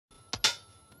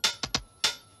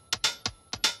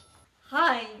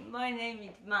Hi, my name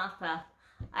is Martha.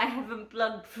 I haven't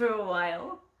blogged for a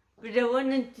while, but I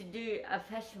wanted to do a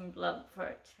fashion blog for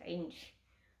a change.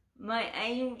 My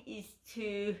aim is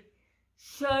to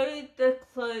show the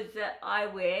clothes that I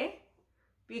wear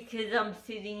because I'm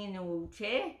sitting in a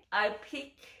wheelchair. I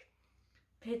pick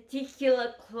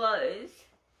particular clothes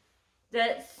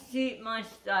that suit my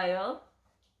style,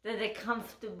 that are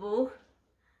comfortable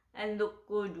and look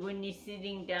good when you're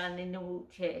sitting down in a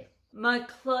wheelchair. My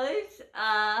clothes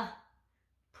are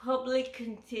probably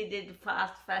considered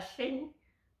fast fashion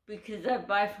because I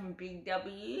buy from Big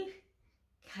W,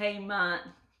 Kmart,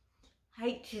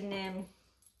 H&M,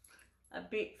 a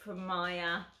bit from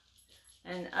Maya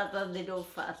and other little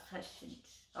fast fashion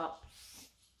shops.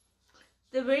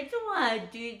 The reason why I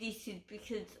do this is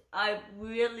because I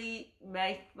really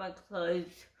make my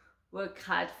clothes work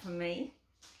hard for me,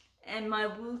 and my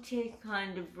wheelchair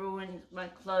kind of ruins my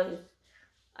clothes.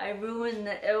 I ruin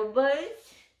the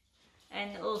elbows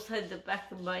and also the back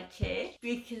of my chair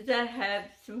because I have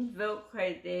some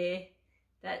Velcro there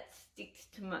that sticks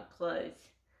to my clothes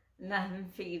and I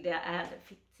haven't figured out how to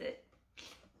fix it.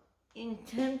 In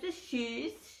terms of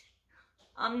shoes,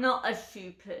 I'm not a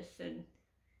shoe person.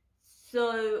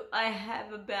 So I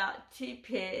have about 2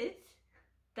 pairs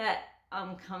that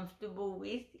I'm comfortable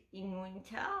with in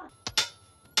winter.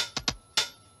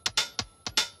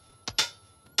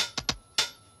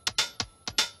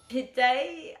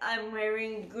 Today I'm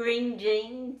wearing green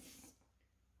jeans,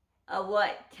 a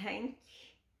white tank,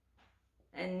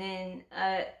 and then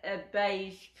a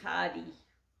beige cardi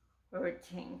or a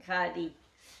tan cardi.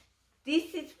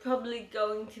 This is probably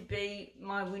going to be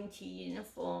my winter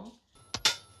uniform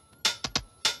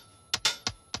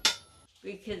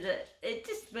because it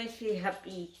just makes me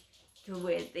happy to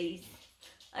wear these.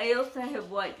 I also have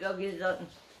white joggers on.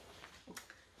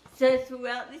 So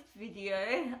throughout this video,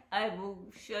 I will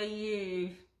show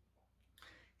you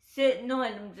certain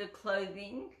items of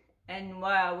clothing and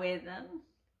why I wear them.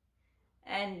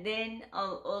 And then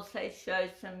I'll also show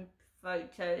some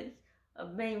photos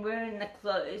of me wearing the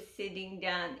clothes sitting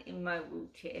down in my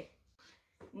wheelchair.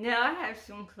 Now I have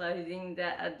some clothing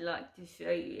that I'd like to show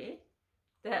you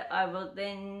that I will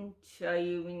then show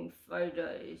you in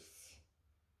photos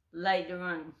later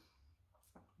on.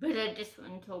 But I just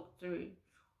want to talk through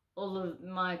all of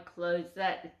my clothes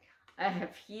that I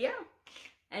have here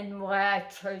and why I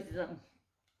chose them.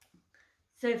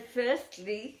 So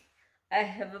firstly, I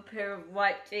have a pair of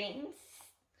white jeans,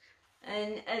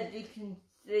 and as you can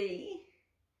see,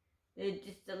 they're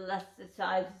just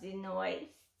elasticized in the waist,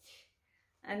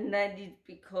 and that is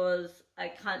because I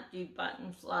can't do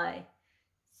button fly.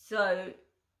 So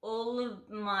all of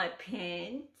my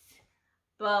pants,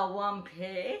 bar one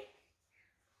pair,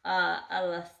 are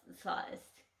elasticized,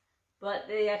 but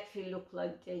they actually look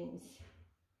like jeans.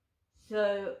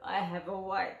 So I have a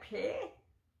white pair,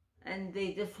 and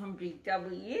these are from Big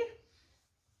W.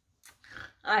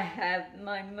 I have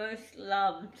my most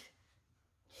loved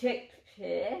checked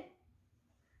pair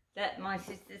that my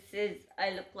sister says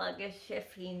I look like a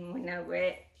chef in when I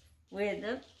wear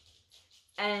them.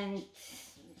 And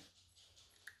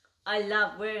I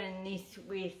love wearing this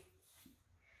with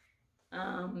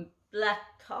black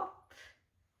top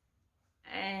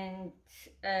and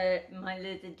my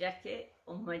leather jacket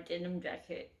or my denim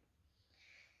jacket.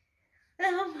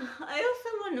 I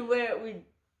also want to wear it with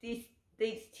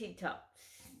these T-tops,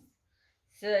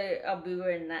 so I'll be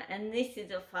wearing that. And this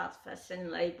is a fast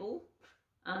fashion label,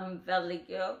 Valley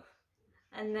Girl,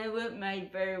 and they weren't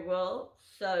made very well,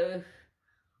 so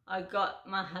I got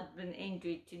my husband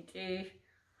Andrew to do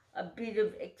a bit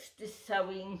of extra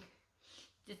sewing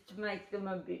just to make them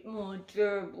a bit more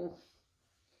durable.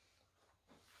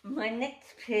 My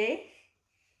next pair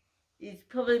is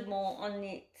probably more on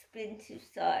the expensive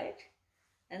side,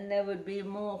 and there would be a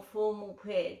more formal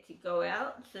pair to go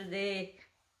out. So they're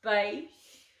beige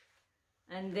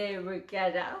and they're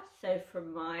regatta, so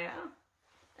from Maya,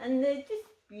 and they're just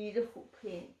beautiful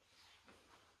pants,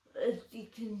 as you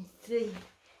can see.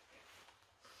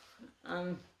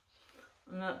 I'm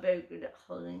not very good at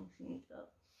holding things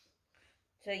up.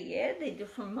 So yeah, they're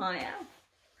just from Maya.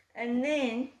 And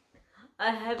then I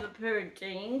have a pair of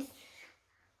jeans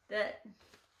that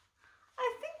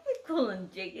I think we call them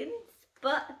jeggings,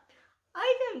 but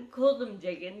I don't call them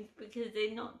jeggings because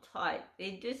they're not tight.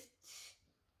 They're just,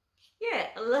 yeah,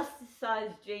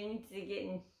 elasticized jeans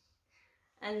again,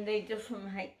 and they're just from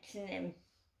H&M.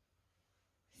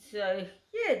 So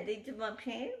yeah, these are my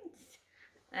pants,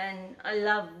 and I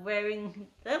love wearing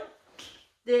them.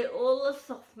 They're all a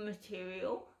soft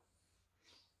material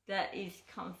that is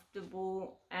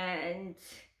comfortable and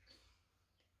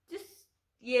just,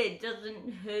 yeah, it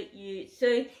doesn't hurt you.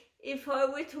 So if I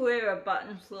were to wear a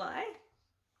button fly,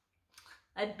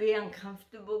 I'd be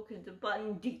uncomfortable because the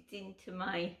button digs into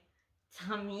my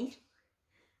tummy.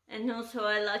 And also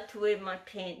I like to wear my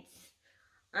pants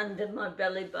under my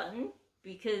belly button,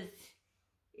 because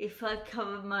if I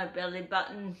cover my belly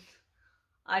button,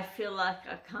 I feel like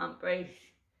I can't breathe.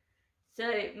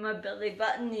 So my belly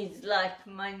button is like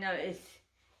my nose.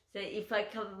 So if I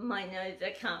cover my nose,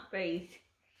 I can't breathe.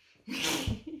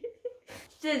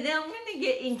 So now I'm going to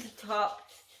get into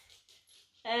tops.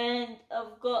 And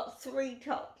I've got 3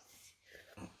 tops.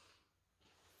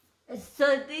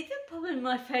 So these are probably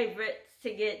my favourites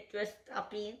to get dressed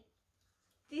up in.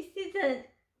 This is a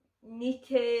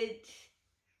knitted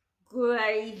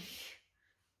greyish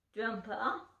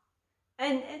jumper.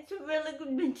 And it's a really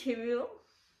good material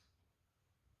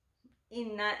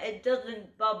in that it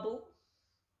doesn't bubble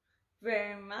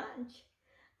very much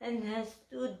and has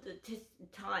stood the test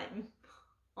of time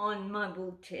on my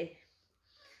wheelchair.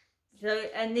 So,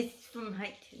 and this is from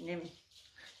H&M.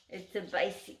 It's the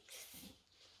basics.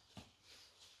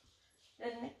 The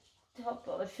next top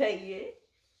I'll show you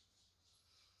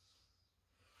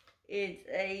is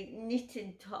a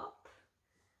knitted top,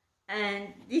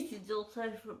 and this is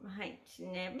also from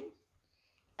H&M.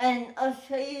 And I'll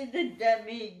show you the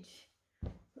damage,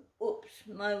 oops,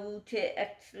 my wheelchair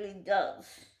actually does.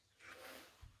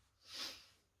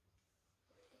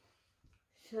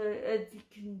 So as you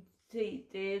can see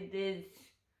there, there's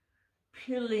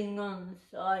peeling on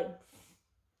the sides,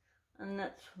 and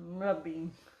that's from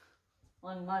rubbing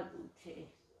on my wheelchair.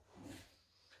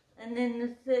 And then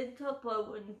the third top I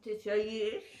wanted to show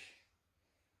you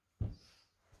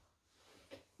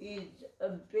is a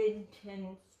Ben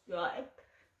 10 stripe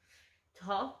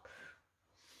top,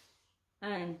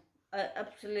 and I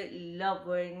absolutely love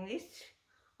wearing this.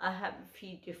 I have a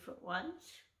few different ones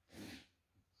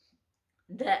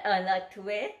that I like to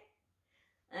wear,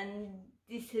 and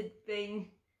this has been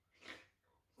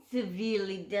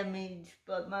severely damaged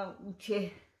by my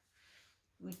wheelchair,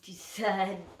 which is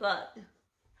sad, but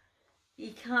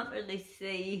you can't really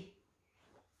see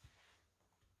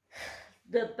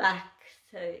the back,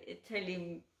 so it's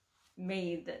telling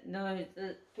me that no,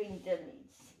 it's been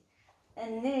damaged.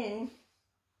 And then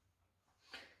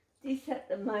this at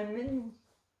the moment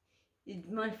is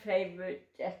my favourite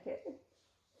jacket.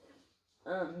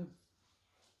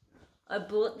 I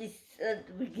bought this at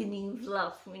the beginning of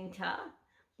last winter,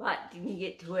 but didn't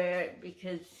get to wear it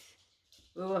because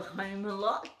we were home a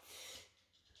lot.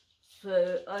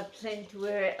 So I plan to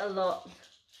wear it a lot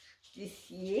this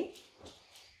year,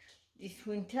 this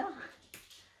winter,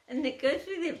 and it goes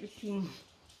with everything.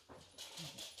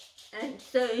 And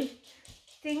so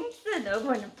things that I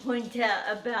want to point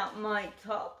out about my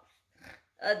tops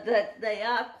are that they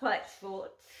are quite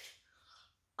short.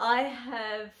 I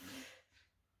have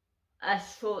a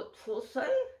short torso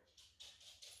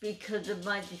because of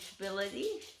my disability.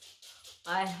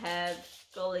 I have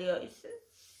scoliosis,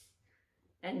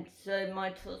 and so my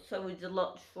torso is a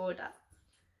lot shorter.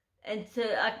 And so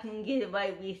I can get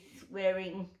away with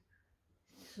wearing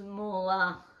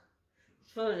smaller,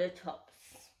 shorter tops.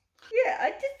 Yeah,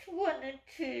 I just wanted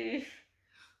to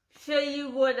show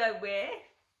you what I wear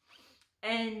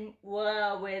and why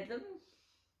I wear them.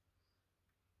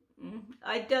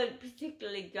 I don't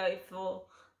particularly go for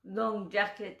long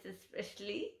jackets,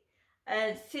 especially.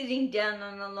 Sitting down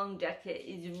on a long jacket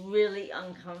is really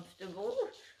uncomfortable.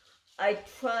 I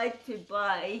tried to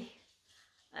buy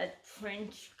a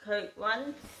trench coat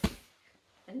once,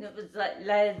 and it was like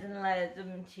layers and layers of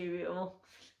material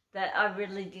that I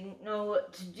really didn't know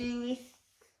what to do with,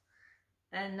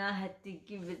 and I had to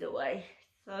give it away.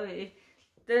 So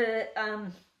the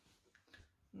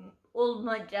all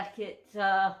my jackets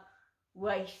are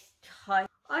waist high.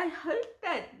 I hope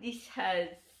that this has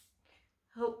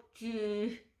helped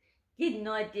you get an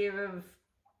idea of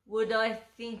what I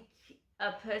think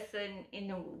a person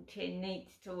in a wheelchair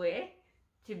needs to wear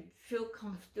to feel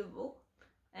comfortable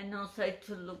and also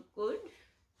to look good.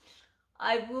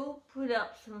 I will put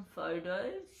up some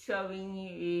photos showing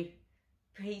you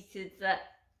pieces that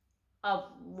I've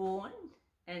worn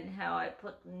and how I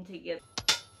put them together.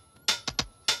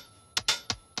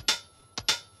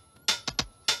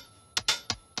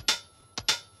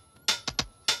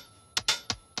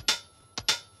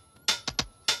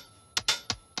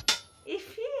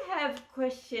 If you have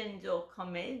questions or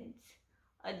comments,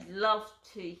 I'd love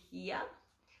to hear.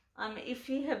 If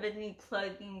you have any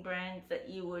clothing brands that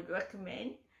you would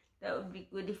recommend, that would be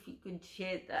good if you could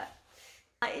share that.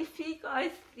 If you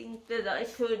guys think that I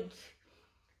should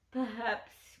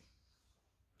perhaps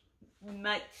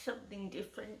make something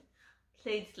different,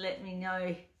 please let me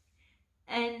know.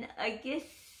 And I guess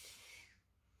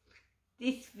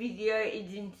this video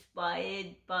is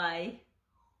inspired by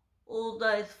all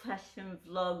those fashion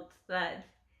vlogs that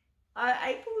are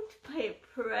able to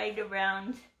parade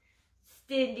around,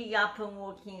 standing up and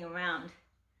walking around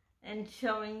and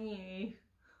showing you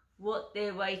what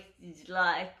their waist is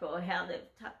like, or how they've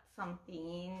tucked something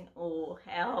in, or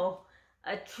how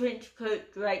a trench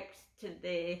coat drapes to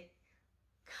their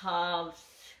calves.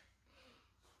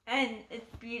 And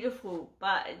it's beautiful,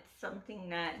 but it's something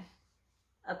that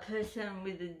a person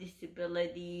with a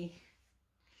disability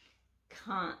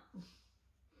can't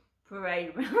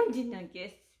parade around in, I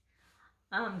guess.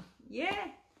 Yeah,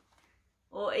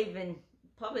 or even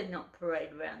probably not parade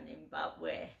around in, but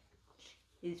wear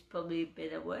is probably a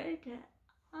better word.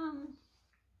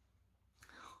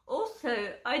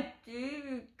 Also, I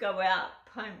do go out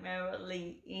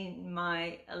primarily in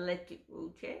my electric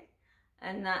wheelchair,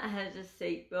 and that has a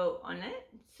seatbelt on it.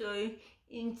 So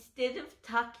instead of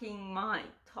tucking my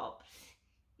tops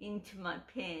into my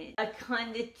pants, I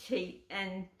kind of cheat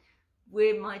and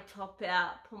wear my top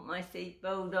out, put my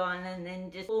seatbelt on, and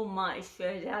then just pull my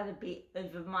shirt out a bit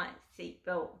over my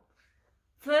seatbelt.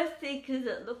 Firstly, because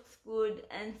it looks good,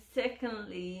 and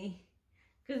secondly,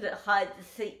 because it hides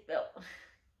the seatbelt.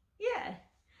 Yeah.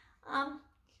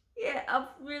 Yeah, I've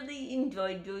really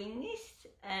enjoyed doing this,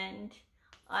 and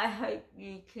I hope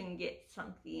you can get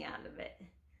something out of it.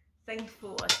 Thanks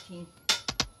for watching.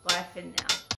 Bye for now.